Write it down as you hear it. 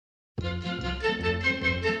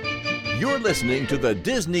You're listening to the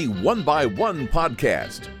Disney One by One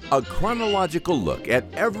podcast, a chronological look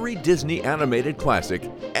at every Disney animated classic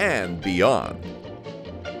and beyond.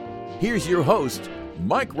 Here's your host,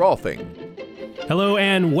 Mike Rolfing. Hello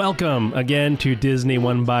and welcome again to Disney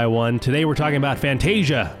One by One. Today we're talking about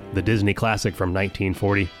Fantasia, the Disney classic from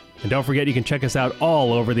 1940. And don't forget, you can check us out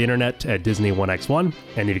all over the internet at Disney 1X1.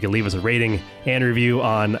 And if you can leave us a rating and review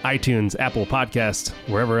on iTunes, Apple Podcasts,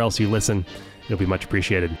 wherever else you listen, it'll be much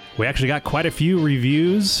appreciated. We actually got quite a few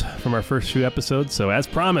reviews from our first few episodes, so as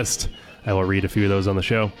promised, I will read a few of those on the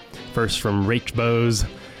show. First from Rach Bose.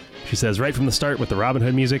 She says, right from the start with the Robin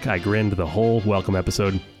Hood music, I grinned the whole welcome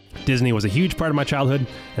episode. Disney was a huge part of my childhood,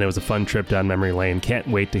 and it was a fun trip down memory lane. Can't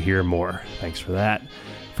wait to hear more. Thanks for that.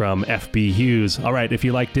 From FB Hughes. All right, if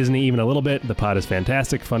you like Disney even a little bit, the pod is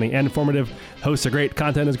fantastic, funny, and informative. Hosts are great,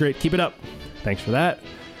 content is great. Keep it up. Thanks for that.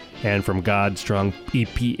 And from Godstrong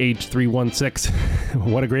EPH316,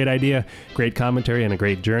 what a great idea, great commentary, and a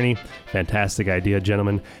great journey. Fantastic idea,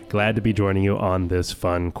 gentlemen. Glad to be joining you on this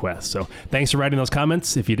fun quest. So thanks for writing those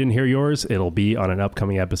comments. If you didn't hear yours, it'll be on an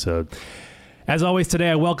upcoming episode. As always, today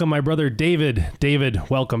I welcome my brother David. David,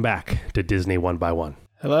 welcome back to Disney One by One.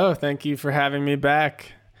 Hello, thank you for having me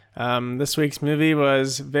back. This week's movie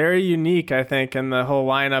was very unique, I think, in the whole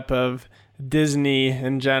lineup of Disney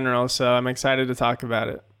in general, so I'm excited to talk about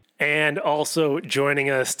it. And also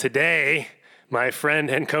joining us today, my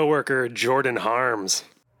friend and coworker, Jordan Harms.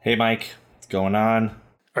 Hey, Mike. What's going on?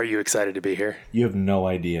 Are you excited to be here? You have no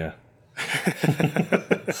idea.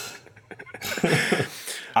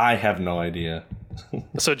 I have no idea.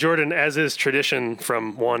 So, Jordan, as is tradition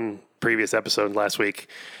from one previous episode last week,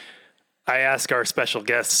 I ask our special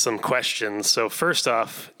guests some questions. So first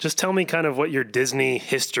off, just tell me kind of what your Disney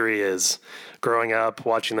history is. Growing up,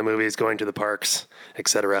 watching the movies, going to the parks,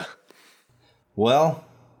 etc. Well,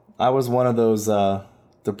 I was one of those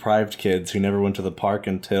deprived kids who never went to the park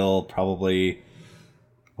until probably,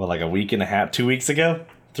 like a week and a half, 2 weeks ago?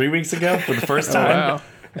 3 weeks ago for the first time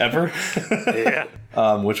ever. Yeah.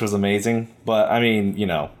 Which was amazing. But, I mean,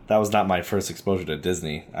 that was not my first exposure to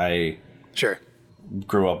Disney. I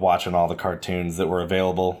grew up watching all the cartoons that were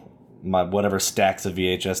available. Whatever stacks of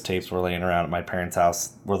VHS tapes were laying around at my parents'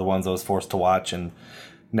 house were the ones I was forced to watch, and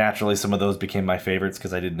naturally some of those became my favorites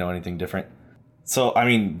because I didn't know anything different. So, I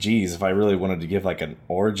mean, geez, if I really wanted to give like an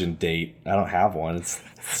origin date, I don't have one. It's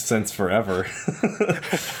since forever.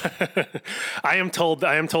 I am told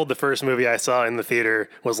the first movie I saw in the theater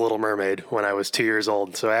was Little Mermaid when I was 2 years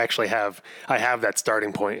old. So I actually have that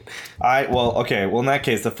starting point. Well, in that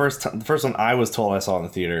case, the first one I was told I saw in the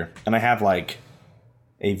theater, and I have like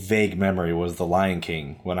a vague memory, was The Lion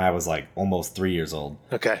King when I was like almost 3 years old.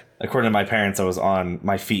 Okay. According to my parents, I was on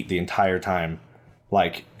my feet the entire time,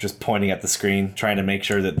 like just pointing at the screen, trying to make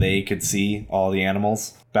sure that they could see all the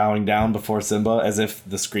animals, bowing down before Simba as if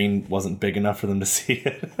the screen wasn't big enough for them to see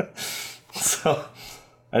it. So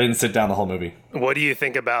I didn't sit down the whole movie. What do you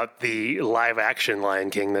think about the live action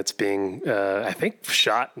Lion King that's being, I think,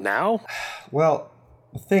 shot now? Well,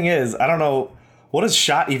 the thing is, I don't know. What does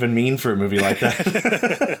shot even mean for a movie like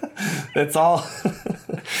that? It's all...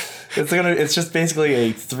 It's just basically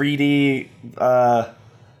a 3D...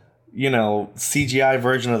 CGI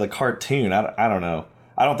version of the cartoon. I don't know.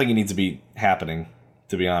 I don't think it needs to be happening,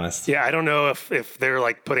 to be honest. Yeah, I don't know if they're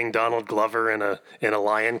like putting Donald Glover in a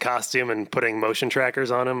lion costume and putting motion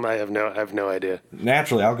trackers on him. I have no idea.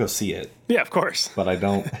 Naturally, I'll go see it. Yeah, of course. But I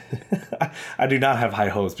don't. I do not have high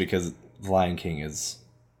hopes because The Lion King is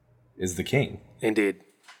the king. Indeed,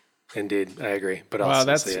 I agree. But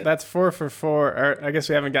that's 4 for 4. Or I guess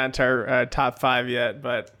we haven't gotten to our top 5 yet,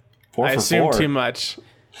 but 4 I for assume 4. Too much.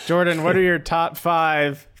 Jordan, what are your top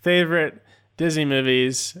 5 favorite Disney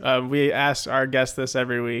movies? We ask our guests this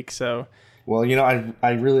every week, so. Well,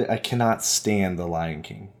 I cannot stand The Lion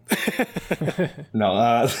King.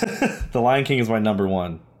 No, The Lion King is my number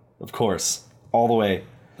 1, of course, all the way.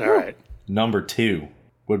 All right. Number 2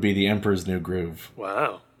 would be The Emperor's New Groove.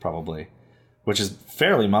 Wow. Probably, which is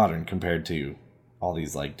fairly modern compared to all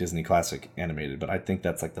these like Disney classic animated, but I think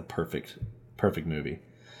that's like the perfect movie.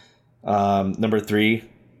 Number 3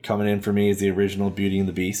 coming in for me is the original Beauty and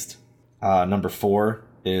the Beast. Number 4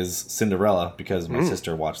 is Cinderella because my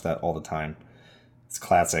sister watched that all the time. It's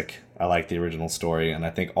classic. I like the original story, and I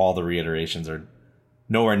think all the reiterations are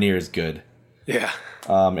nowhere near as good. Yeah.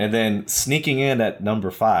 And then sneaking in at number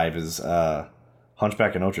 5 is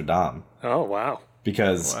Hunchback of Notre Dame. Oh, wow.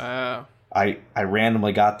 Because I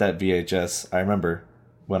randomly got that VHS, I remember,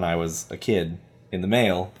 when I was a kid, in the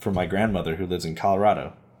mail from my grandmother who lives in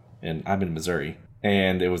Colorado, and I'm in Missouri.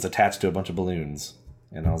 And it was attached to a bunch of balloons.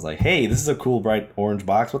 And I was like, hey, this is a cool bright orange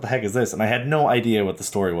box. What the heck is this? And I had no idea what the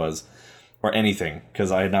story was or anything,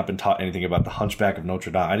 because I had not been taught anything about the Hunchback of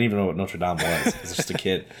Notre Dame. I didn't even know what Notre Dame was. I was just a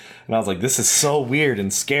kid. And I was like, this is so weird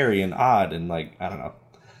and scary and odd. And like, I don't know.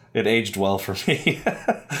 It aged well for me.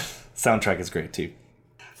 Soundtrack is great too.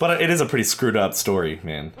 But it is a pretty screwed up story,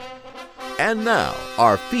 man. And now,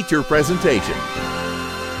 our feature presentation.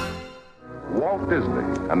 Walt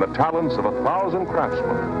Disney and the talents of 1,000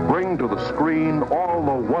 craftsmen bring to the screen all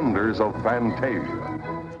the wonders of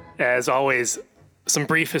Fantasia. As always, some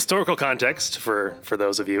brief historical context for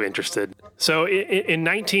those of you interested. So in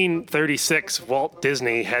 1936, Walt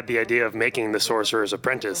Disney had the idea of making The Sorcerer's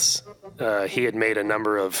Apprentice. He had made a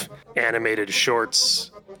number of animated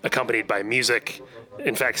shorts accompanied by music.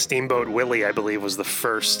 In fact, Steamboat Willie, I believe, was the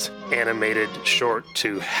first animated short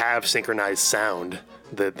to have synchronized sound,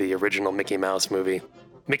 the original Mickey Mouse movie.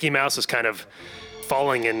 Mickey Mouse was kind of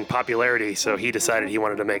falling in popularity, so he decided he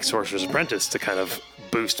wanted to make Sorcerer's Apprentice to kind of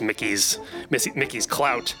boost Mickey's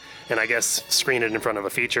clout, and I guess screen it in front of a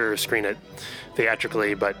feature, screen it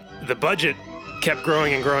theatrically. But the budget kept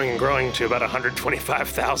growing and growing and growing to about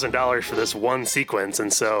 $125,000 for this one sequence,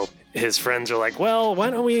 and so his friends are like, well, why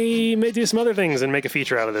don't we do some other things and make a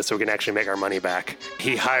feature out of this so we can actually make our money back.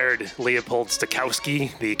 He hired Leopold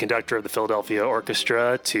Stokowski, the conductor of the Philadelphia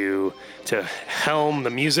Orchestra, to helm the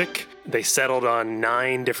music. They settled on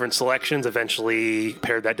 9 different selections, eventually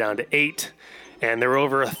pared that down to 8. And there were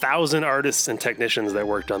over 1,000 artists and technicians that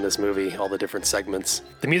worked on this movie, all the different segments.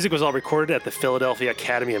 The music was all recorded at the Philadelphia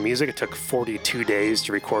Academy of Music. It took 42 days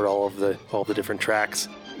to record all the different tracks.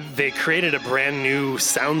 They created a brand new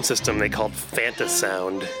sound system they called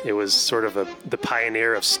Fantasound. It was sort of the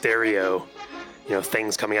pioneer of stereo,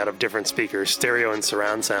 things coming out of different speakers, stereo and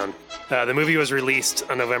surround sound. The movie was released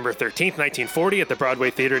on November 13th, 1940 at the Broadway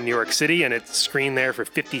Theater in New York City, and it screened there for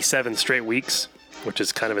 57 straight weeks, which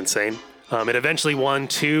is kind of insane. It eventually won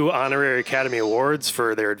 2 honorary Academy Awards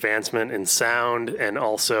for their advancement in sound and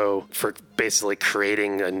also for basically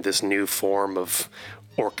creating this new form of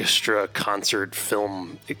orchestra concert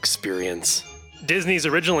film experience. Disney's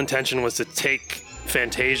original intention was to take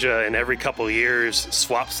Fantasia and every couple years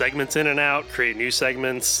swap segments in and out, create new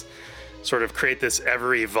segments, sort of create this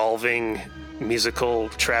ever-evolving musical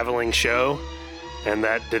traveling show, and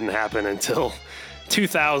that didn't happen until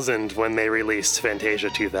 2000 when they released Fantasia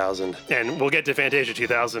 2000. And we'll get to Fantasia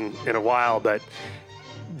 2000 in a while, but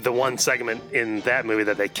the one segment in that movie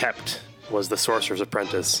that they kept was The Sorcerer's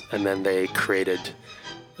Apprentice, and then they created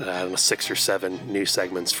 6 or 7 new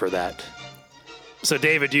segments for that. So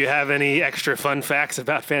David, do you have any extra fun facts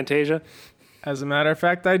about Fantasia? As a matter of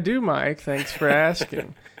fact, I do, Mike. Thanks for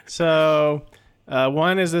asking. So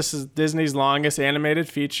one is this is Disney's longest animated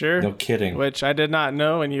feature. No kidding. Which I did not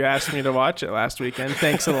know when you asked me to watch it last weekend.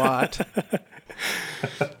 Thanks a lot.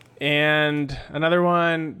 And another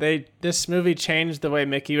one, this movie changed the way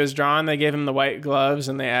Mickey was drawn. They gave him the white gloves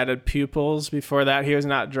and they added pupils. Before that, he was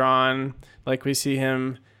not drawn like we see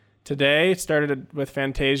him today. It started with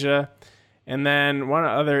Fantasia. And then one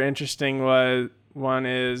other interesting one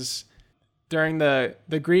is during the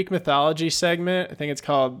Greek mythology segment, I think it's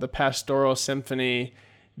called the Pastoral Symphony,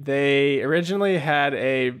 they originally had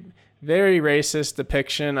a very racist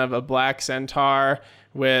depiction of a black centaur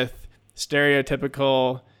with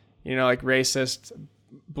stereotypical, like racist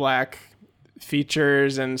black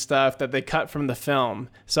features and stuff that they cut from the film.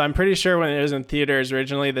 So I'm pretty sure when it was in theaters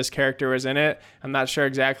originally, this character was in it. I'm not sure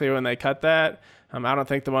exactly when they cut that. I don't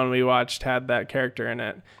think the one we watched had that character in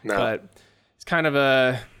it. No. But it's kind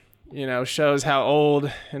of shows how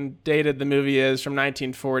old and dated the movie is from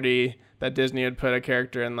 1940 that Disney would put a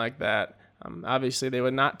character in like that. Obviously, they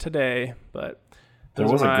would not today, but there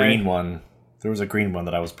was a green one. There was a green one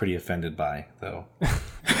that I was pretty offended by, though.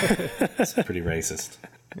 It's pretty racist.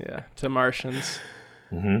 Yeah, to Martians.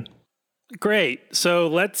 Mm-hmm. Great. So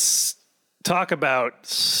let's talk about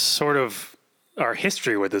sort of our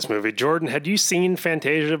history with this movie. Jordan, had you seen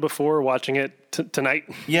Fantasia before watching it tonight?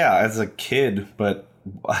 Yeah, as a kid, but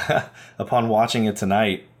upon watching it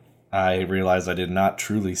tonight, I realized I did not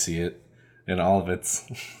truly see it in all of its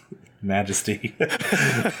majesty.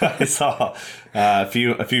 I saw a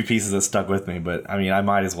few pieces that stuck with me, but I mean, I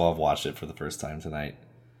might as well have watched it for the first time tonight,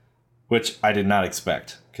 which I did not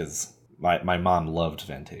expect because my mom loved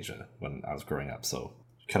Fantasia when I was growing up, so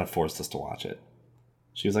she kind of forced us to watch it.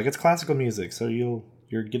 She was like, "It's classical music, so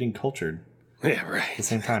you're getting cultured." Yeah, right. At the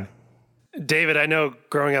same time. David, I know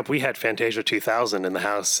growing up we had Fantasia 2000 in the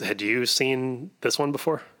house. Had you seen this one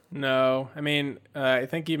before? No. I mean, I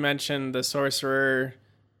think you mentioned the Sorcerer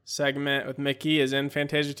segment with Mickey is in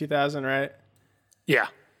Fantasia 2000, right? Yeah.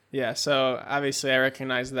 Yeah, so obviously I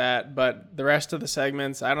recognize that, but the rest of the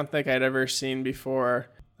segments I don't think I'd ever seen before.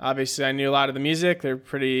 Obviously I knew a lot of the music. They're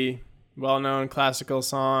pretty well-known classical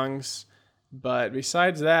songs, but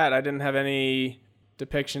besides that, I didn't have any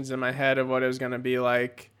depictions in my head of what it was going to be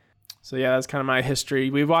like. So yeah, that's kind of my history.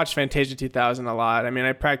 We watched Fantasia 2000 a lot. I mean,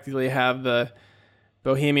 I practically have the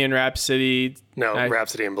Bohemian Rhapsody. No,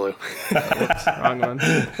 Rhapsody in Blue. Whoops, wrong one.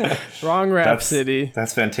 Wrong Rhapsody.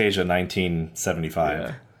 That's Fantasia 1975.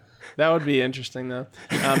 Yeah. That would be interesting, though.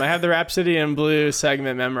 I have the Rhapsody in Blue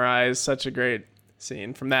segment memorized. Such a great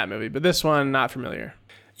scene from that movie. But this one, not familiar.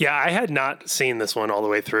 Yeah, I had not seen this one all the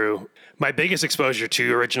way through. My biggest exposure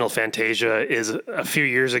to original Fantasia is a few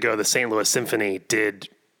years ago, the St. Louis Symphony did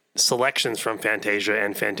selections from Fantasia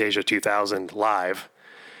and Fantasia 2000 live.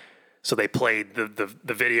 So they played the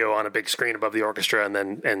video on a big screen above the orchestra and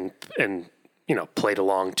then you know, played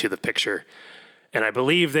along to the picture. And I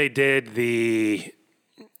believe they did the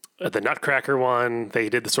Nutcracker one, they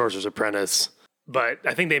did the Sorcerer's Apprentice, but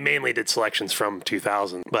I think they mainly did selections from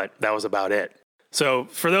 2000, but that was about it. So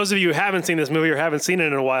for those of you who haven't seen this movie or haven't seen it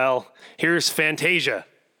in a while, here's Fantasia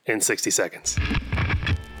in 60 seconds.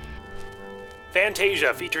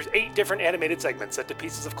 Fantasia features 8 different animated segments set to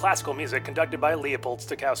pieces of classical music conducted by Leopold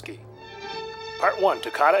Stokowski. Part 1,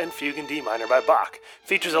 Toccata and Fugue in D minor by Bach,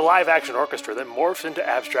 features a live-action orchestra that morphs into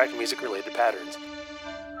abstract music-related patterns.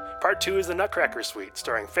 Part 2 is the Nutcracker Suite,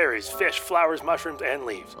 starring fairies, fish, flowers, mushrooms, and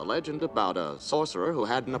leaves. A legend about a sorcerer who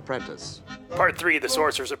had an apprentice. Part 3, The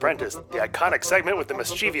Sorcerer's Apprentice, the iconic segment with the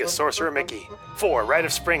mischievous sorcerer Mickey. 4, Rite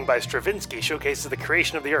of Spring by Stravinsky showcases the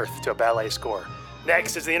creation of the earth to a ballet score.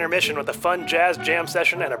 Next is the intermission with a fun jazz jam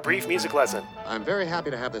session and a brief music lesson. I'm very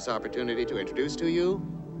happy to have this opportunity to introduce to you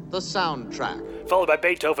the soundtrack. Followed by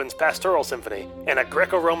Beethoven's Pastoral Symphony and a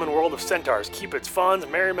Greco-Roman world of centaurs, cupids, fawns,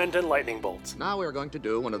 merriment, and lightning bolts. Now we're going to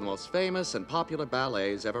do one of the most famous and popular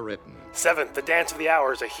ballets ever written. 7th, The Dance of the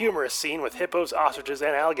Hours, a humorous scene with hippos, ostriches,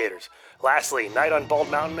 and alligators. Lastly, Night on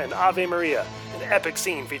Bald Mountain and Ave Maria, an epic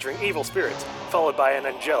scene featuring evil spirits, followed by an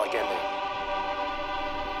angelic ending.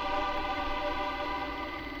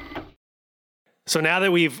 So now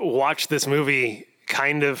that we've watched this movie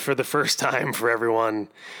kind of for the first time for everyone,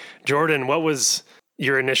 Jordan, what was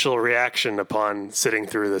your initial reaction upon sitting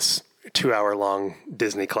through this 2-hour-long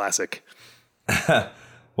Disney classic?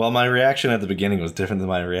 Well, my reaction at the beginning was different than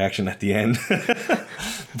my reaction at the end.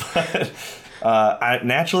 But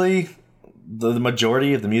naturally, the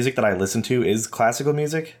majority of the music that I listen to is classical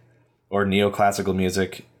music or neoclassical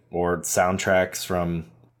music or soundtracks from,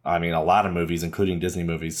 I mean, a lot of movies, including Disney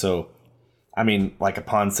movies. So, I mean, like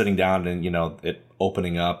upon sitting down and, you know, it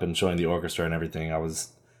opening up and showing the orchestra and everything, I was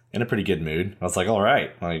in a pretty good mood. I was like, all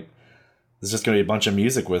right, like, there's just going to be a bunch of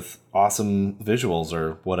music with awesome visuals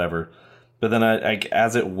or whatever. But then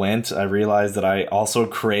as it went, I realized that I also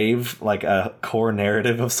crave like a core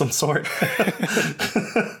narrative of some sort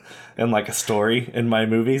and like a story in my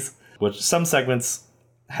movies, which some segments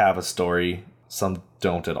have a story, some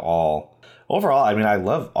don't at all. Overall, I mean, I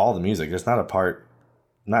love all the music. There's not a part,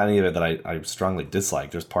 not any of it that I strongly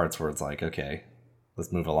dislike. There's parts where it's like, okay,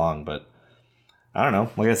 let's move along. But I don't know.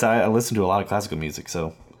 Like I said, I listen to a lot of classical music,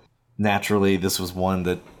 so naturally this was one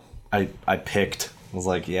that I picked. I was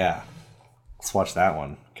like, yeah, let's watch that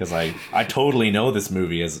one. Because I totally know this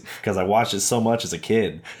movie because I watched it so much as a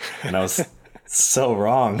kid. And I was so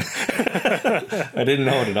wrong. I didn't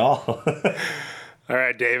know it at all. All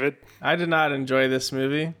right, David. I did not enjoy this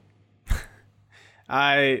movie.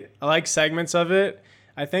 I like segments of it.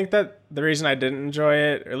 I think that the reason I didn't enjoy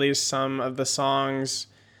it, or at least some of the songs,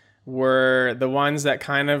 were the ones that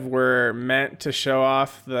kind of were meant to show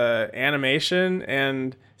off the animation.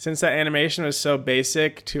 And since that animation was so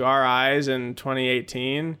basic to our eyes in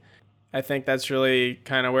 2018, I think that's really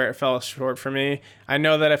kind of where it fell short for me. I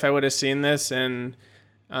know that if I would have seen this in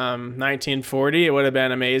 1940, it would have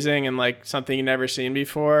been amazing and like something you'd never seen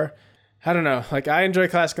before. I don't know. Like, I enjoy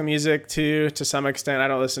classical music too, to some extent. I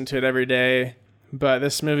don't listen to it every day, but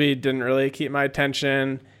this movie didn't really keep my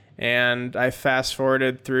attention. And I fast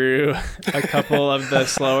forwarded through a couple of the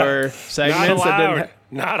slower segments.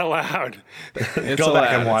 Not allowed. It's Go allowed.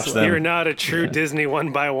 back and watch them. You're not a true Disney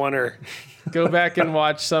one-by-oneer. Go back and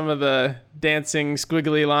watch some of the dancing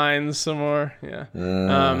squiggly lines some more. Yeah.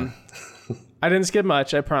 I didn't skip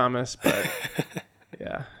much, I promise, but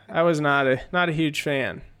yeah, I was not a huge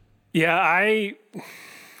fan. Yeah,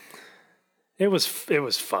 it was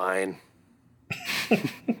fine.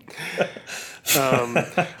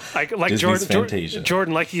 Like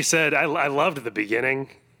Jordan, like you said, I loved the beginning.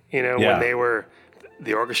 You know, when they were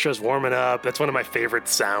The orchestra's warming up. That's one of my favorite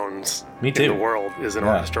sounds Me too. in the world is an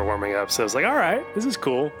orchestra warming up. So I was like, all right, this is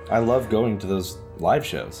cool. I love going to those live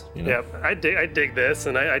shows. You know? Yeah, I dig this,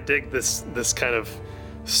 and I dig this kind of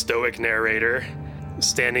stoic narrator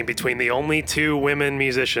standing between the only two women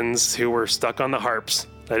musicians who were stuck on the harps.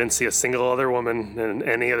 I didn't see a single other woman in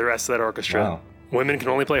any of the rest of that orchestra. Wow. Women can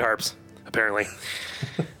only play harps, apparently.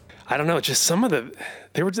 I don't know, just some of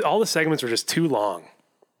all the segments were just too long.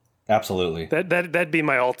 Absolutely. That'd be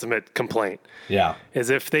my ultimate complaint. Yeah. Is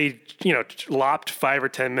if they, lopped 5 or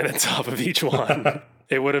 10 minutes off of each one,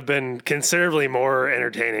 it would have been considerably more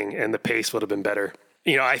entertaining and the pace would have been better.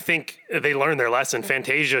 I think they learned their lesson.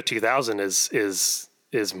 Fantasia 2000 is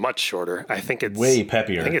much shorter. I think it's way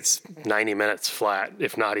peppier. I think it's 90 minutes flat,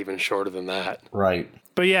 if not even shorter than that. Right.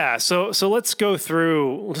 But yeah, so let's go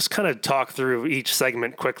through. We'll just kind of talk through each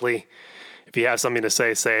segment quickly. If you have something to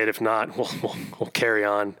say it. If not, we'll carry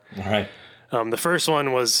on. All right. The first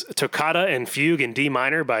one was Toccata and Fugue in D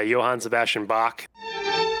minor by Johann Sebastian Bach.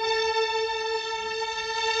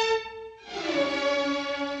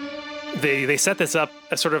 They set this up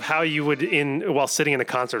as sort of how you would while sitting in a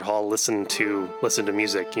concert hall listen to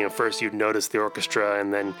music. First you'd notice the orchestra,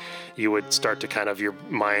 and then you would start to kind of your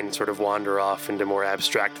mind sort of wander off into more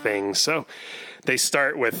abstract things. So they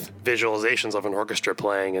start with visualizations of an orchestra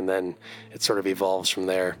playing, and then it sort of evolves from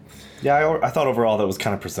there. Yeah, I thought overall that was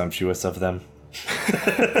kind of presumptuous of them.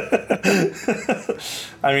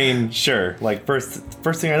 I mean, sure. Like first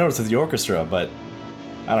thing I noticed is the orchestra, but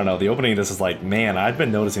I don't know. The opening of this is like, man, I've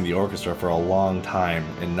been noticing the orchestra for a long time,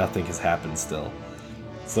 and nothing has happened still.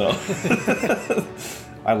 So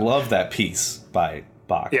I love that piece by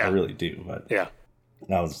Bach. Yeah. I really do. But yeah,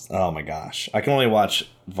 that was, oh my gosh. I can only watch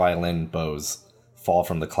violin bows fall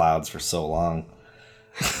from the clouds for so long.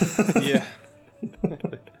 Yeah.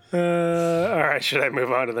 All right, should I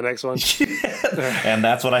move on to the next one? Yeah. And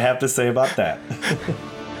that's what I have to say about that.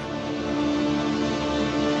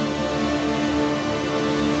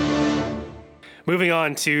 Moving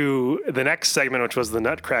on to the next segment, which was the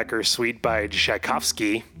Nutcracker Suite by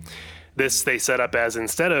Tchaikovsky. This they set up as,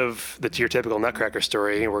 instead of your typical Nutcracker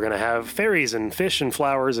story, we're going to have fairies and fish and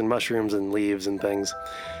flowers and mushrooms and leaves and things.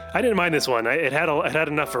 I didn't mind this one. It had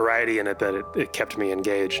enough variety in it that it kept me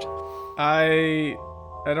engaged. I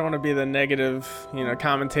don't want to be the negative,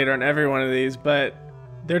 commentator on every one of these, but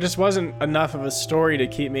there just wasn't enough of a story to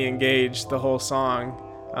keep me engaged the whole song.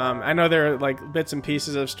 I know there are like bits and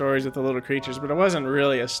pieces of stories with the little creatures, but it wasn't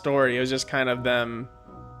really a story. It was just kind of them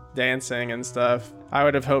dancing and stuff. I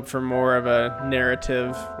would have hoped for more of a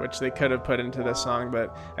narrative, which they could have put into this song,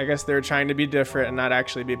 but I guess they were trying to be different and not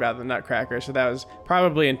actually be about the Nutcracker. So that was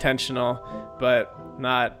probably intentional, but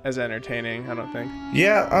not as entertaining, I don't think.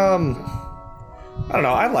 Yeah, I don't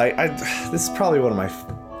know. This is probably one of my,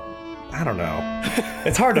 I don't know.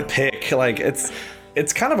 It's hard to pick. Like,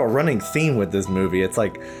 it's kind of a running theme with this movie. It's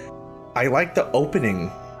like, I like the opening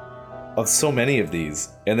of so many of these,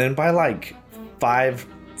 and then by like 5,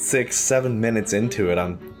 6, 7 minutes into it,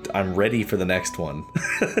 I'm ready for the next one.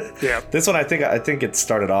 Yeah. This one, I think it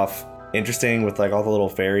started off interesting with like all the little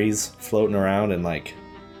fairies floating around and like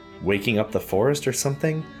waking up the forest or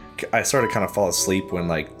something. I started to kind of fall asleep when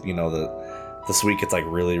like, the suite gets like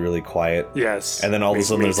really, really quiet. Yes. And then all of a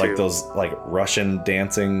sudden there's like those like Russian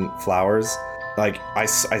dancing flowers. Like I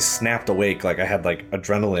snapped awake, like I had like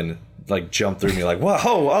adrenaline like jump through me, like, whoa,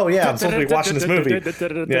 oh yeah, I'm supposed to be watching this movie.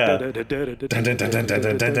 Yeah.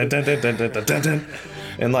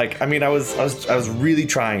 And like, I mean, I was really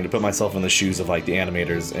trying to put myself in the shoes of like the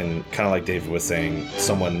animators, and kind of like David was saying,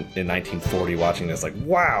 someone in 1940 watching this, like,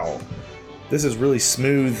 wow, this is really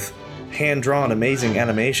smooth, hand-drawn, amazing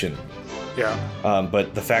animation. Yeah.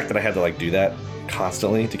 But the fact that I had to like do that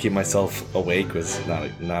constantly to keep myself awake was not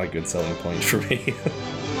a good selling point for me.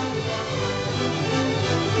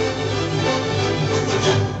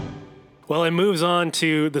 Well, it moves on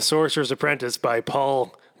to The Sorcerer's Apprentice by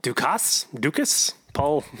Paul Dukas, which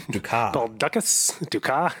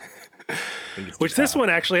this one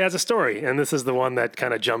actually has a story, and this is the one that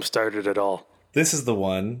kind of jump-started it all. This is the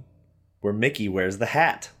one where Mickey wears the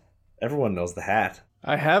hat. Everyone knows the hat.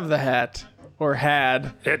 I have the hat. Or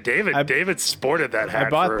had. Yeah, David sported that hat. I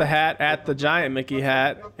bought the hat at the Giant Mickey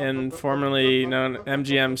Hat in formerly known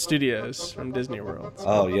MGM Studios from Disney World.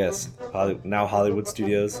 Oh, yes. Now Hollywood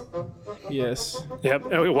Studios. Yes. Yep.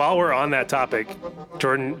 While we're on that topic,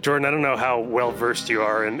 Jordan, I don't know how well versed you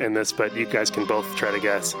are in this, but you guys can both try to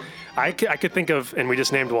guess. I could think of, and we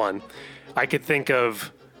just named one, I could think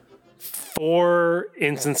of 4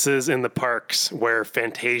 instances in the parks where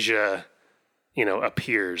Fantasia,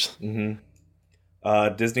 appears. Mm-hmm.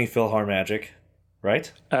 Disney PhilharMagic,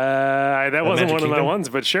 right? That wasn't Magic one of my Kingdom? ones,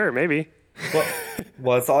 but sure, maybe.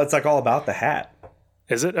 Well, it's like all about the hat.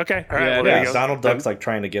 Is it? Okay. All right. Yeah, Well, there you Yeah, go. Donald Duck's like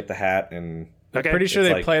trying to get the hat, and Okay. Pretty sure It's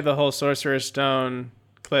they like- played the whole Sorcerer's Stone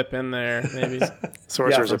clip in there, maybe.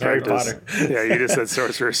 Sorcerer's from Harry Apprentice. Yeah, you just said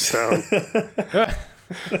Sorcerer's Stone.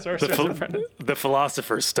 Sorcerer's Apprentice. The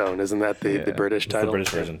Philosopher's Stone, isn't that the British it's the title? British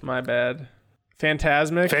version. My bad.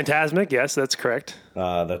 Phantasmic. Phantasmic, yes, that's correct.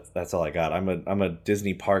 That's all I got. I'm a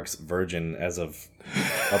Disney Parks virgin as of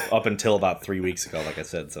up until about 3 weeks ago, like I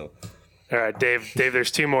said. So All right, Dave,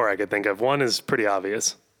 there's two more I could think of. One is pretty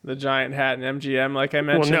obvious. The giant hat and MGM, like I Well,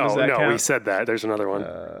 mentioned. Does that no, count? we said that. There's another one.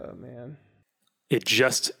 Oh, man. It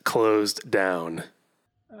just closed down.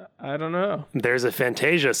 I don't know. There's a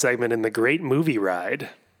Fantasia segment in the Great Movie Ride.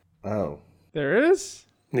 oh, There is?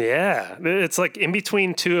 Yeah, it's like in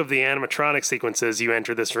between two of the animatronic sequences. You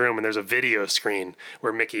enter this room, and there's a video screen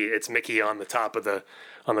where it's Mickey on the top of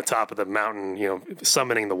the mountain,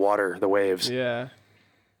 summoning the water, the waves. Yeah.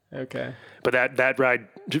 Okay. But that ride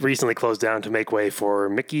recently closed down to make way for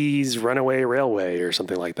Mickey's Runaway Railway or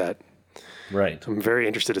something like that. right. I'm very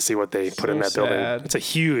interested to see what they put in that sad. building. It's a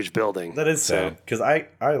huge building. That is sad because I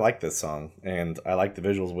like this song and I like the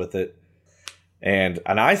visuals with it, and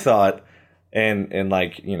I thought, and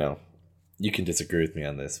like you can disagree with me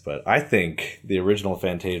on this, but I think the original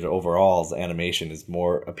Fantasia overall's animation is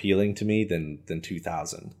more appealing to me than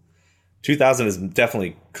 2000. 2000 is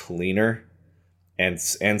definitely cleaner and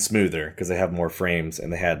smoother because they have more frames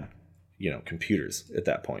and they had computers at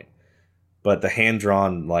that point. But the hand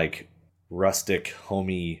drawn like rustic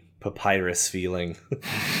homey papyrus feeling,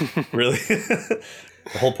 really, the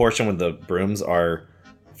whole portion when the brooms are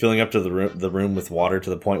filling up to the room with water to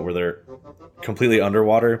the point where they're completely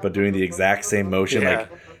underwater, but doing the exact same motion, Yeah. like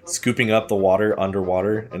scooping up the water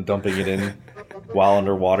underwater and dumping it in while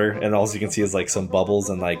underwater, and all you can see is like some bubbles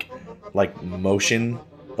and like motion.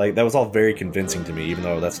 Like that was all very convincing to me, even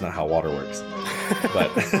though that's not how water works.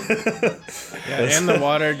 But Yeah, and the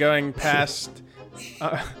water going past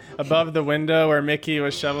above the window where Mickey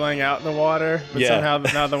was shoveling out the water, but Yeah. somehow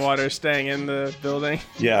now the water's staying in the building.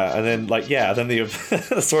 yeah, and then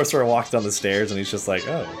the sorcerer walks down the stairs and he's just like,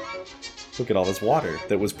 oh, look at all this water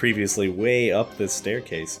that was previously way up this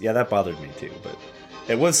staircase. Yeah, that bothered me too, but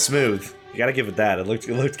it was smooth. You gotta give it that. It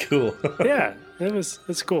looked cool. Yeah,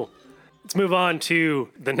 it's cool. Let's move on to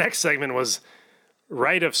the next segment was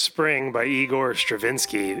Rite of Spring by Igor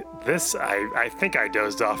Stravinsky. This, I think I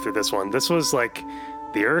dozed off through this one. This was like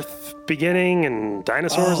the Earth beginning and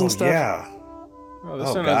dinosaurs and stuff. Yeah. Oh, this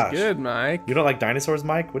Oh, one gosh. was good, Mike. You don't like dinosaurs,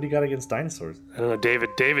 Mike? What do you got against dinosaurs? I don't know,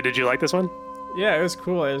 David, did you like this one? Yeah, it was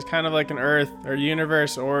cool. It was kind of like an Earth or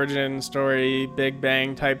universe origin story, Big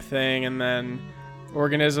Bang type thing, and then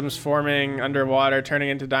organisms forming underwater, turning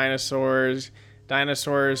into dinosaurs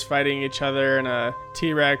fighting each other, and a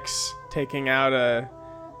T-Rex taking out a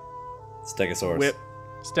Stegosaurus.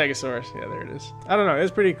 Stegosaurus. Yeah, there it is. I don't know. It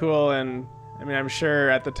was pretty cool, and I mean, I'm sure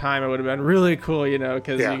at the time it would have been really cool,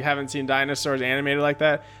 because Yeah. you haven't seen dinosaurs animated like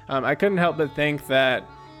that. I couldn't help but think that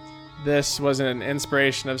this was an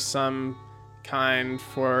inspiration of some kind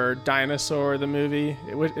for Dinosaur the movie.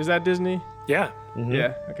 Is that Disney? Yeah.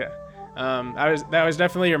 Yeah. Okay. That was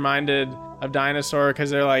definitely reminded of Dinosaur because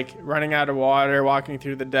they're like running out of water, walking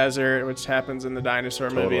through the desert, which happens in the Dinosaur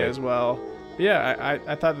movie Totally. as well. But yeah,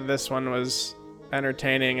 I thought that this one was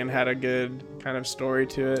entertaining and had a good kind of story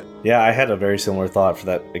to it. Yeah, I had a very similar thought for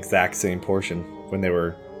that exact same portion when they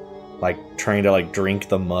were like trying to like drink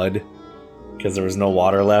the mud because there was no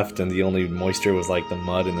water left and the only moisture was like the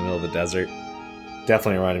mud in the middle of the desert.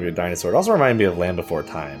 Definitely reminded me of Dinosaur. It also reminded me of Land Before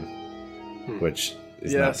Time, which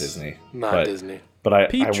is not Yes. Disney. Not Disney. But I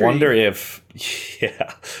Petrie. wonder if,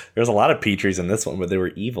 yeah, there's a lot of Petries in this one, but they were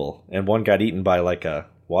evil. And one got eaten by like a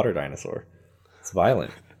water dinosaur. It's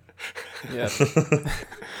violent. Yeah.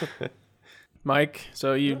 Mike,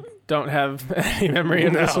 so you don't have any memory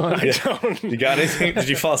of this one? I don't. You got anything? Did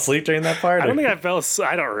you fall asleep during that part? I don't think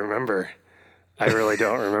I don't remember. I really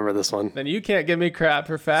don't remember this one. Then you can't give me crap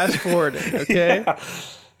for fast forwarding, okay?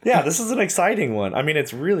 Yeah, this is an exciting one. I mean,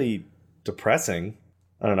 it's really depressing.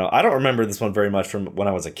 I don't know. I don't remember this one very much from when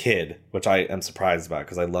I was a kid, which I am surprised about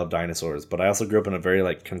because I love dinosaurs. But I also grew up in a very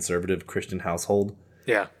like conservative Christian household.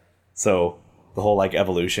 Yeah. So the whole like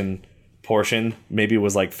evolution portion maybe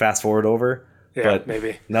was like fast forward over. Yeah, but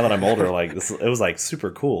maybe. Now that I'm older, like it was like super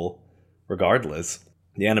cool regardless.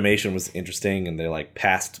 The animation was interesting and they like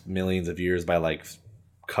passed millions of years by like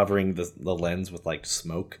covering the lens with like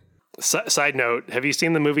smoke. Side note, have you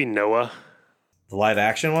seen the movie Noah? The live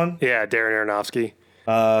action one? Yeah, Darren Aronofsky.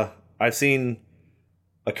 I've seen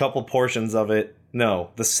a couple portions of it.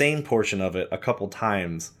 No, the same portion of it a couple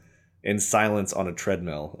times. in silence on a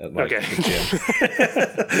treadmill at like the gym.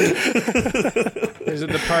 Is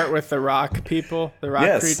it the part with the rock people, the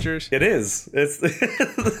rock creatures? It is. It's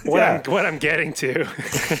what I'm getting to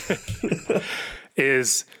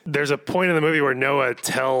is there's a point in the movie where Noah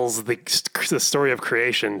tells the story of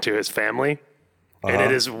creation to his family, and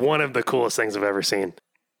it is one of the coolest things I've ever seen.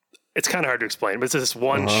 It's kind of hard to explain, but it's this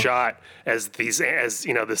one shot as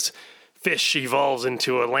this fish evolves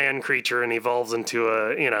into a land creature and evolves into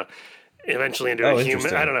eventually into a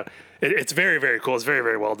human. I don't know. It's very, very cool. It's very,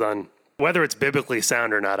 very well done. Whether it's biblically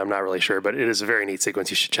sound or not, I'm not really sure, but it is a very neat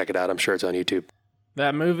sequence. You should check it out. I'm sure it's on YouTube.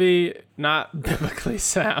 That movie, not biblically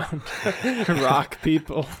sound. Rock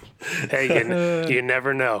people. Hey, you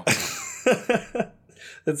never know.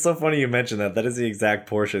 It's so funny you mentioned that. That is the exact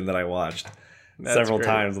portion that I watched several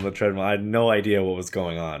times on the treadmill. I had no idea what was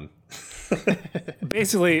going on.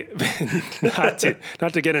 Basically, not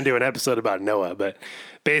to get into an episode about Noah, but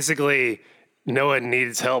basically Noah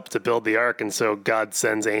needs help to build the ark, and so God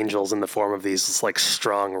sends angels in the form of these like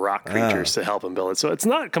strong rock creatures to help him build it. So it's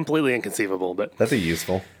not completely inconceivable, but that'd be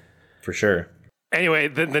useful for sure. Anyway,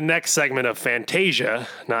 the next segment of Fantasia,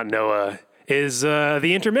 not Noah, is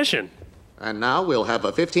the intermission. And now we'll have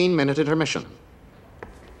a 15-minute intermission.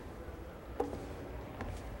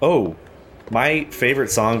 Oh, my favorite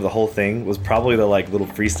song of the whole thing was probably the like little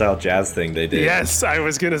freestyle jazz thing they did. Yes, I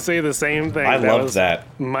was gonna say the same thing. I loved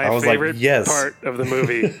that. My favorite part of the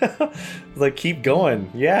movie. Like, keep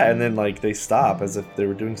going, yeah, and then like they stop as if they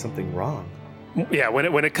were doing something wrong. Yeah,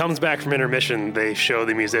 when it comes back from intermission, they show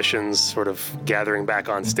the musicians sort of gathering back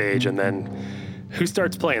on stage, and then who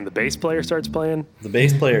starts playing? The bass player starts playing? The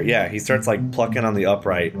bass player, yeah, he starts like plucking on the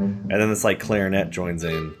upright, and then this like clarinet joins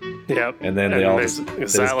in. Yep. And then they a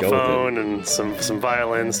xylophone and some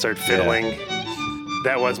violins start fiddling. Yeah.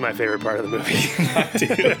 That was my favorite part of the movie.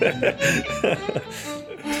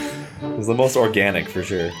 It was the most organic for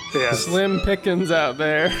sure. Yeah. Slim Pickens out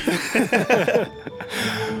there.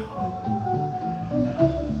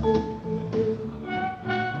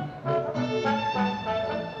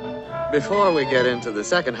 Before we get into the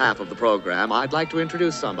second half of the program, I'd like to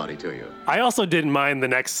introduce somebody to you. I also didn't mind the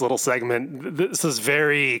next little segment. This is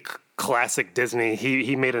very classic Disney.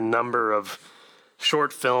 He made a number of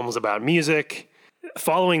short films about music.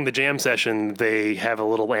 Following the jam session, they have a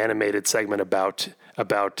little animated segment about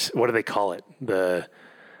what do they call it?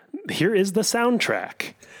 Here is the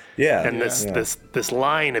soundtrack. Yeah. And this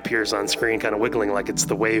line appears on screen kind of wiggling like it's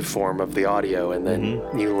the waveform of the audio, and then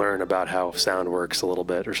you learn about how sound works a little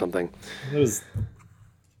bit or something. It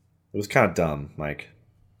was kind of dumb, Mike.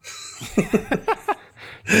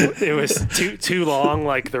 It was too long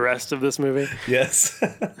like the rest of this movie. Yes.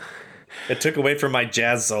 It took away from my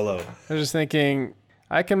jazz solo. I was just thinking,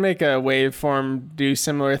 I can make a waveform do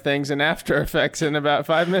similar things in After Effects in about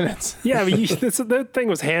 5 minutes. Yeah, I mean, that thing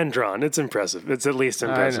was hand-drawn. It's impressive. It's at least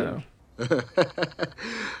impressive. I know.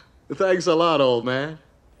 Thanks a lot, old man.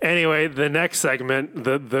 Anyway, the next segment,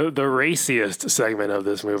 the raciest segment of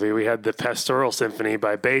this movie, we had the Pastoral Symphony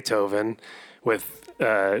by Beethoven with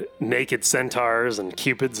naked centaurs and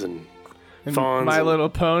cupids and fawns. My Little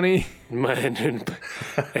Pony.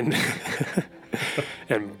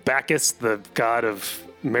 And Bacchus, the god of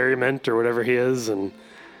merriment or whatever he is, and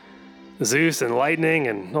Zeus and lightning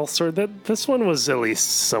and all sorts. This one was at least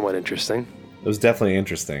somewhat interesting. It was definitely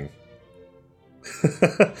interesting.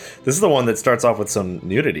 This is the one that starts off with some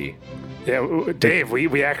nudity. Yeah, Dave,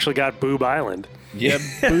 we actually got Boob Island. Yeah,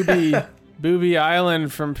 Booby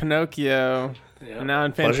Island from Pinocchio. Yeah. And now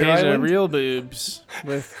in Fantasia, real boobs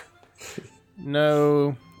with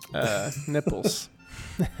no nipples.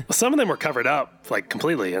 Some of them were covered up like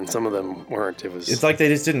completely, and some of them weren't. It's like they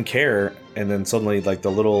just didn't care, and then suddenly like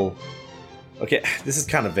the little. Okay, this is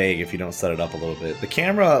kind of vague if you don't set it up a little bit. The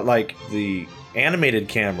camera, like the animated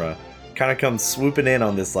camera, kind of comes swooping in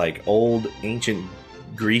on this like old ancient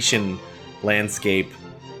Grecian landscape.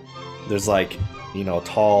 There's like,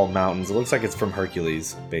 tall mountains. It looks like it's from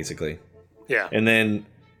Hercules, basically. Yeah. And then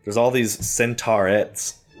there's all these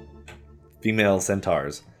centaurettes, female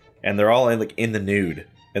centaurs, and they're all in the nude.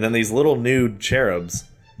 And then these little nude cherubs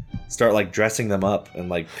start like dressing them up and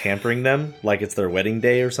like pampering them like it's their wedding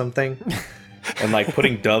day or something. And like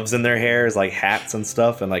putting doves in their hair as like hats and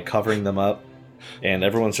stuff and like covering them up. And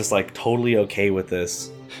everyone's just like totally okay with this.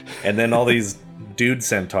 And then all these dude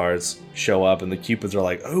centaurs show up and the cupids are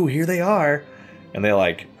like, oh, here they are. And they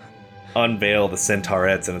like unveil the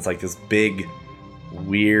centaurettes, and it's like this big,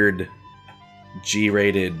 weird,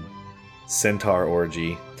 G-rated centaur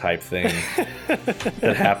orgy type thing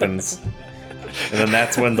that happens. And then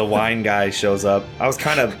that's when the wine guy shows up. I was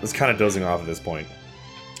kind of dozing off at this point.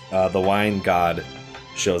 The wine god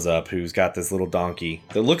shows up, who's got this little donkey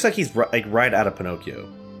that looks like he's like right out of Pinocchio,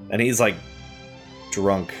 and he's like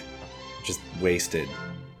drunk, just wasted,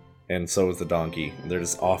 and so is the donkey. They're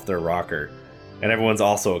just off their rocker, and everyone's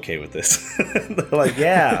also okay with this. They're like,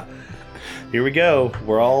 yeah, here we go,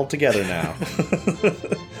 we're all together now.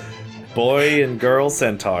 Boy and girl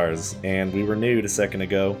centaurs, and we were nude a second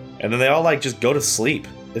ago, and then they all like just go to sleep.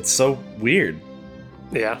 It's so weird.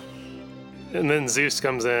 Yeah. And then Zeus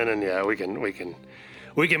comes in, and yeah, we can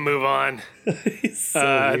move on. He's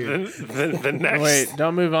so weird. The next. Wait,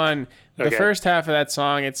 don't move on. The first half of that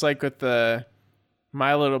song, it's like with the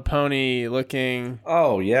My Little Pony looking.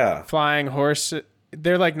 Oh yeah. Flying horse.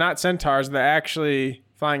 They're like not centaurs. They're actually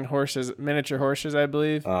flying horses, miniature horses, I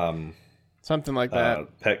believe. Something like that.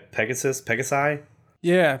 Pegasi.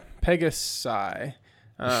 Yeah, Pegasi.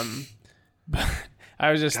 But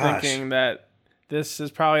I was just thinking that this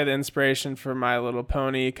is probably the inspiration for My Little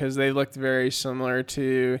Pony because they looked very similar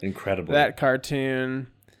to that cartoon.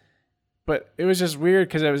 But it was just weird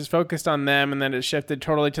because it was focused on them and then it shifted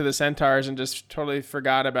totally to the centaurs and just totally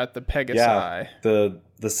forgot about the Pegasi. Yeah,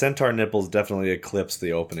 the centaur nipples definitely eclipsed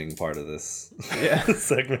the opening part of this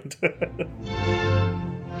segment.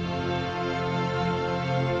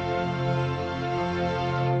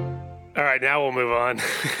 All right, now we'll move on.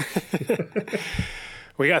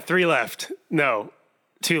 We got 3 left. No,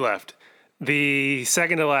 2 left. The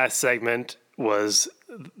second to last segment was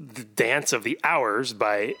The Dance of the Hours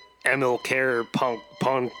by Amilcare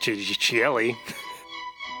Ponchielli.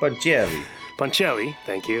 Ponchielli,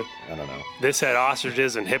 thank you. I don't know. This had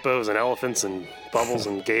ostriches and hippos and elephants and bubbles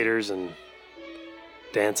and gators and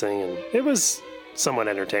dancing, and it was somewhat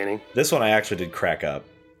entertaining. This one I actually did crack up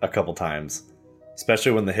a couple times,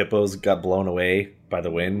 especially when the hippos got blown away by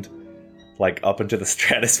the wind. Like up into the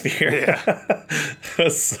stratosphere. Yeah. It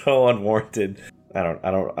was so unwarranted. I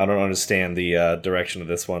don't understand the direction of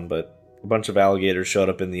this one, but a bunch of alligators showed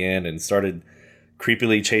up in the end and started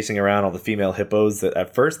creepily chasing around all the female hippos that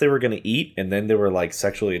at first they were going to eat and then they were like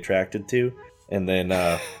sexually attracted to. And then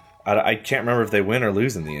I can't remember if they win or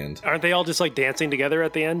lose in the end. Aren't they all just like dancing together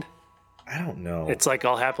at the end? I don't know. It's like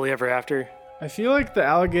all happily ever after. I feel like the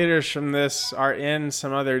alligators from this are in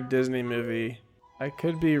some other Disney movie. I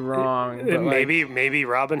could be wrong. But maybe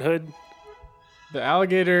Robin Hood. The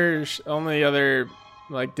alligators, only other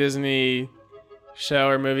like Disney show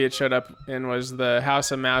or movie it showed up in was the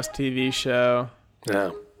House of Mouse TV show.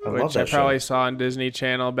 Yeah, which I probably saw on Disney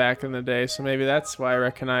Channel back in the day. So maybe that's why I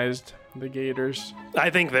recognized the gators.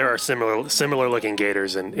 I think there are similar looking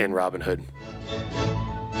gators in Robin Hood.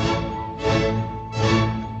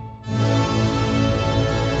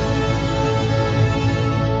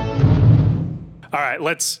 All right,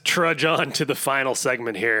 let's trudge on to the final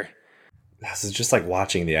segment here. This is just like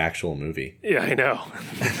watching the actual movie. Yeah, I know.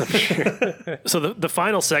 I'm sure. So the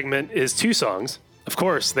final segment is 2 songs. Of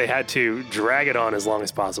course, they had to drag it on as long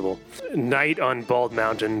as possible. Night on Bald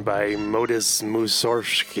Mountain by Modest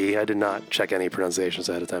Mussorgsky. I did not check any pronunciations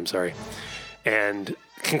ahead of time, sorry. And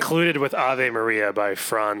concluded with Ave Maria by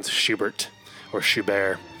Franz Schubert, or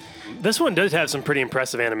Schubert. This one does have some pretty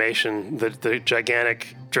impressive animation. The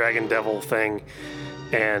gigantic dragon devil thing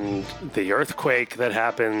and the earthquake that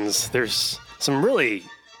happens. There's some really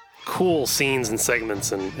cool scenes and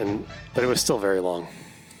segments, but it was still very long.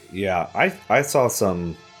 Yeah, I saw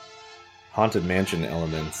some Haunted Mansion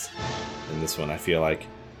elements in this one, I feel like.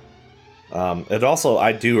 It also,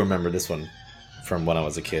 I do remember this one from when I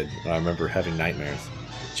was a kid. I remember having nightmares.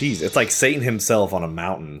 Jeez, it's like Satan himself on a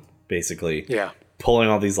mountain, basically. Yeah. Pulling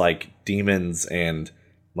all these like demons and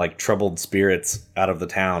like troubled spirits out of the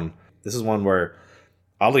town. This is one where,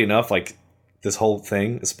 oddly enough, like this whole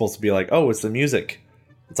thing is supposed to be like, oh, it's the music.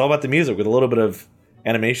 It's all about the music with a little bit of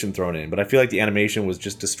animation thrown in. But I feel like the animation was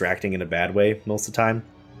just distracting in a bad way most of the time.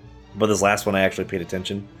 But this last one, I actually paid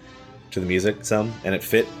attention to the music some, and it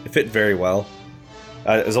fit very well.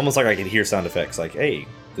 It was almost like I could hear sound effects, like, hey,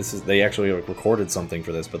 they actually recorded something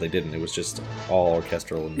for this, but they didn't. It was just all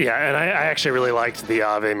orchestral. Yeah, and I actually really liked the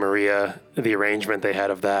Ave Maria, the arrangement they had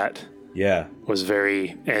of that. Yeah. Was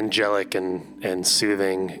very angelic and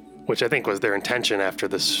soothing, which I think was their intention after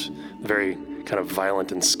this very kind of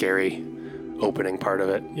violent and scary opening part of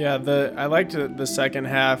it. Yeah, I liked the second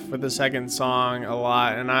half with the second song a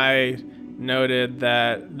lot, and I noted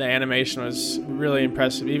that the animation was really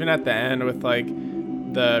impressive, even at the end with like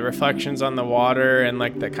the reflections on the water and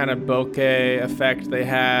like the kind of bokeh effect they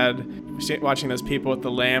had watching those people with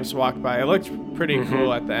the lamps walk by. It looked pretty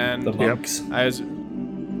cool at the end. The monks. I was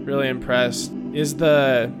really impressed. Is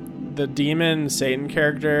the demon Satan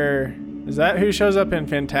character, is that who shows up in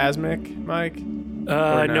Fantasmic, Mike?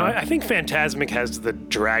 No, I think Fantasmic has the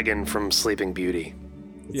dragon from Sleeping Beauty.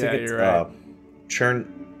 Yeah, you're right.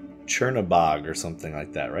 Chernabog or something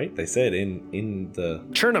like that, right? They said in the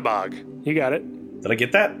Chernabog. You got it. Did I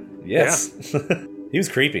get that? Yes. Yeah. He was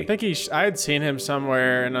creepy. I think I had seen him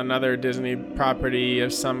somewhere in another Disney property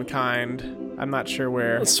of some kind. I'm not sure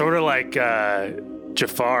where. It's sort of like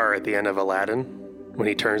Jafar at the end of Aladdin when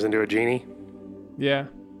he turns into a genie. Yeah.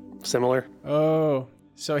 Similar. Oh.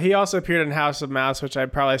 So he also appeared in House of Mouse, which I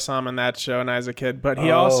probably saw him in that show when I was a kid. But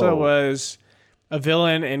he also was a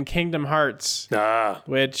villain in Kingdom Hearts,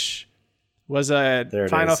 which was a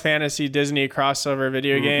Final Fantasy Disney crossover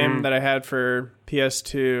video game that I had for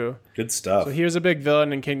PS2. Good stuff. So he was a big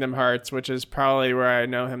villain in Kingdom Hearts, which is probably where I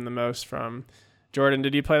know him the most from. Jordan,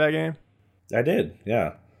 did you play that game? I did,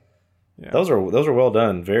 yeah. Those were well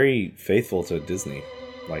done. Very faithful to Disney,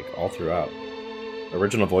 like all throughout.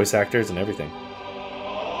 Original voice actors and everything.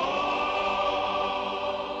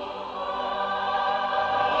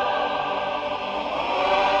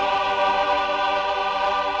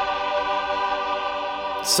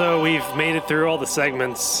 So we've made it through all the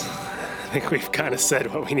segments. I think we've kind of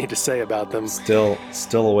said what we need to say about them. Still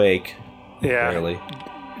awake. Yeah. Barely.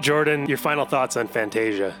 Jordan, your final thoughts on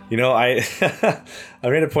Fantasia? You know, I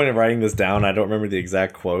made a point of writing this down. I don't remember the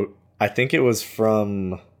exact quote. I think it was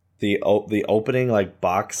from the opening like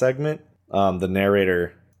box segment. The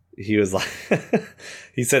narrator, he was like,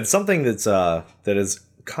 he said something that is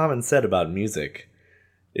common said about music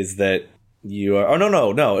is that you are. Oh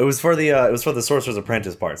no! It was for the Sorcerer's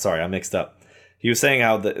Apprentice part. Sorry, I mixed up. He was saying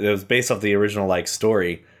how it was based off the original like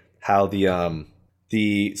story. How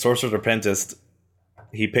the Sorcerer's Apprentice,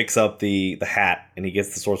 he picks up the hat and he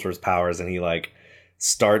gets the sorcerer's powers and he like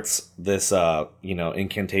starts this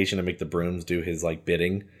incantation to make the brooms do his like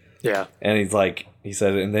bidding. Yeah. And he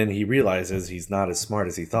said, and then he realizes he's not as smart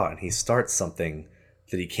as he thought, and he starts something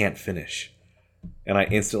that he can't finish. And I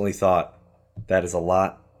instantly thought, that is a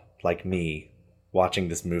lot like me watching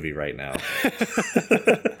this movie right now.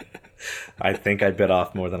 I think I bit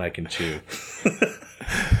off more than I can chew.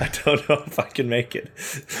 I don't know if I can make it.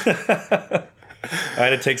 I had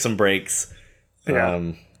to take some breaks.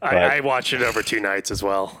 Yeah. I watched it over 2 nights as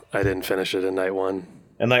well. I didn't finish it in night 1.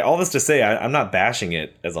 And like all this to say, I'm not bashing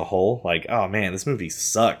it as a whole. Like, oh man, this movie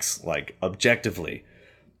sucks, like objectively.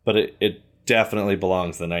 But it definitely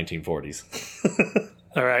belongs to the 1940s.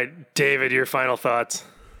 All right, David, your final thoughts.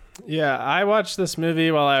 Yeah, I watched this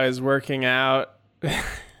movie while I was working out.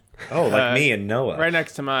 Oh, like me and Noah. Right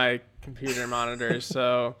next to my computer monitor.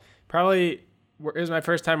 So probably it was my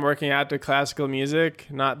first time working out to classical music.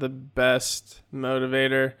 Not the best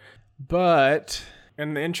motivator. But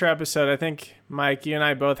in the intro episode, I think, Mike, you and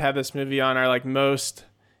I both had this movie on our like most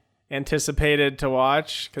anticipated to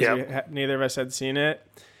watch because neither of us had seen it.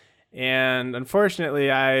 And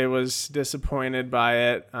unfortunately, I was disappointed by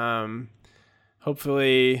it.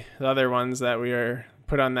 Hopefully, the other ones that we are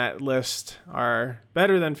put on that list are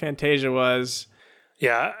better than Fantasia was.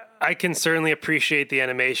 Yeah, I can certainly appreciate the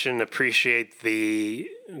animation, appreciate the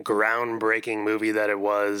groundbreaking movie that it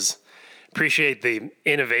was, appreciate the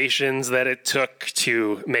innovations that it took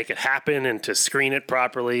to make it happen and to screen it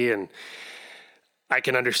properly. And I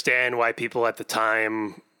can understand why people at the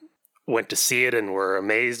time went to see it and were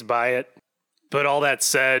amazed by it. But all that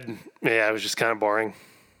said, yeah, it was just kind of boring.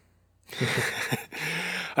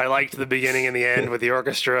 I liked the beginning and the end with the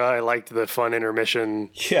orchestra. I liked the fun intermission.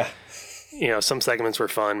 Yeah. You know, some segments were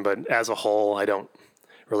fun, but as a whole, I don't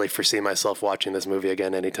really foresee myself watching this movie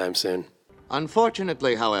again anytime soon.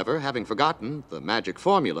 Unfortunately, however, having forgotten the magic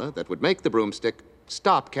formula that would make the broomstick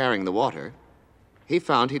stop carrying the water, he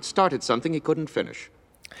found he'd started something he couldn't finish.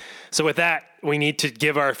 So with that, we need to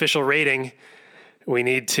give our official rating. We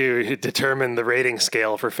need to determine the rating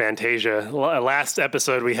scale for Fantasia. Last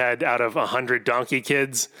episode we had out of 100 donkey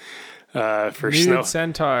kids. For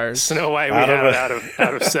Centaurs. Snow White, we had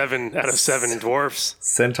out of seven dwarfs.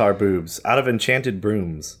 Centaur boobs. Out of enchanted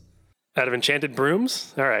brooms. Out of enchanted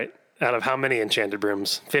brooms? All right. Out of how many enchanted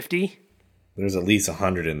brooms? 50? There's at least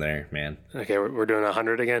 100 in there, man. Okay, we're doing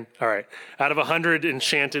 100 again? All right. Out of 100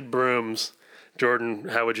 enchanted brooms, Jordan,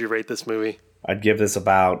 how would you rate this movie? I'd give this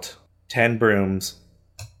about 10 brooms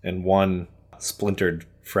and 1 splintered,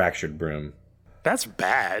 fractured broom. That's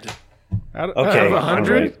bad. Out of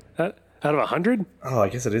 100? Out of 100? Oh, I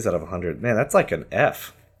guess it is out of 100. Man, that's like an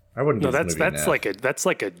F. I wouldn't give this movie an F. That's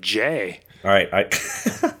like a J. All right,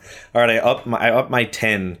 I up my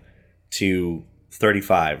 10 to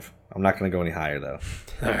 35. I'm not going to go any higher though.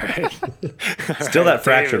 All right. Still that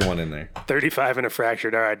fractured one in there. 35 and a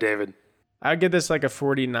fractured. All right, David. I'd give this like a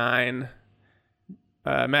 49.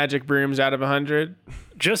 Magic brooms out of 100.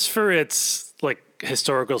 Just for its like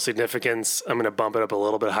historical significance, I'm going to bump it up a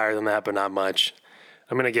little bit higher than that, but not much.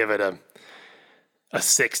 I'm going to give it a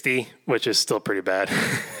 60, which is still pretty bad.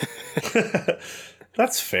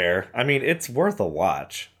 That's fair. I mean, it's worth a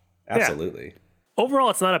watch. Absolutely. Yeah. Overall,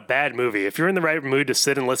 it's not a bad movie. If you're in the right mood to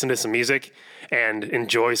sit and listen to some music and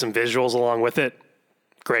enjoy some visuals along with it,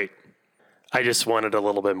 great. I just wanted a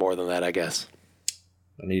little bit more than that, I guess.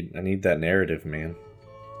 I need that narrative, man.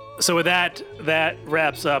 So with that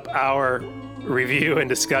wraps up our review and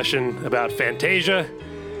discussion about Fantasia.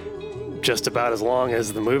 Just about as long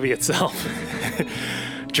as the movie itself.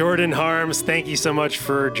 Jordan Harms, thank you so much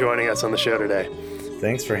for joining us on the show today.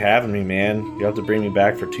 Thanks for having me, man. You'll have to bring me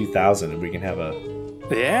back for 2000 and we can have a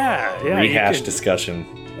rehash discussion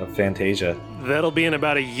of Fantasia. That'll be in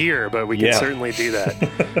about a year, but we can certainly do that.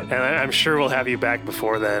 And I'm sure we'll have you back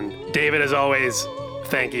before then. David, as always,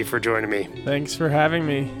 thank you for joining me. Thanks for having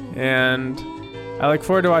me. And I look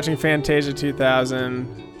forward to watching Fantasia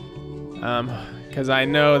 2000 because I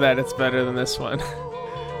know that it's better than this one.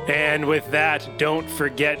 And with that, don't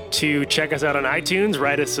forget to check us out on iTunes,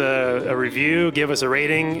 write us a review, give us a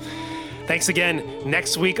rating. Thanks again.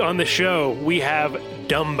 Next week on the show, we have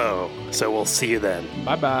Dumbo. So we'll see you then.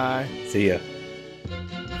 Bye-bye. See ya.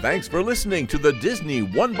 Thanks for listening to the Disney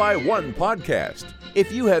 1x1 podcast.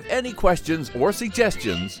 If you have any questions or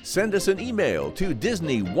suggestions, send us an email to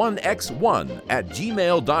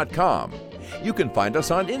disney1x1@gmail.com. You can find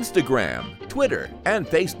us on Instagram, Twitter, and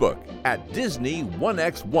Facebook at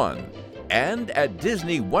Disney1x1 and at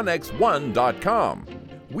Disney1x1.com.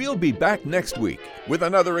 We'll be back next week with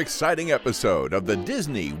another exciting episode of the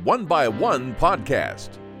Disney 1x1 podcast.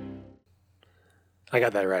 I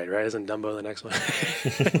got that right? Isn't Dumbo the next one?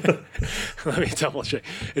 Let me double check.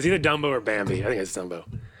 It's either Dumbo or Bambi. I think it's Dumbo.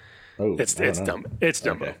 Oh, it's Dumbo. It's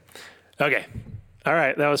Dumbo. Okay. All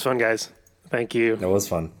right. That was fun, guys. Thank you. That was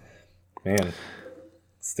fun. Man,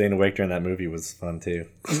 staying awake during that movie was fun too.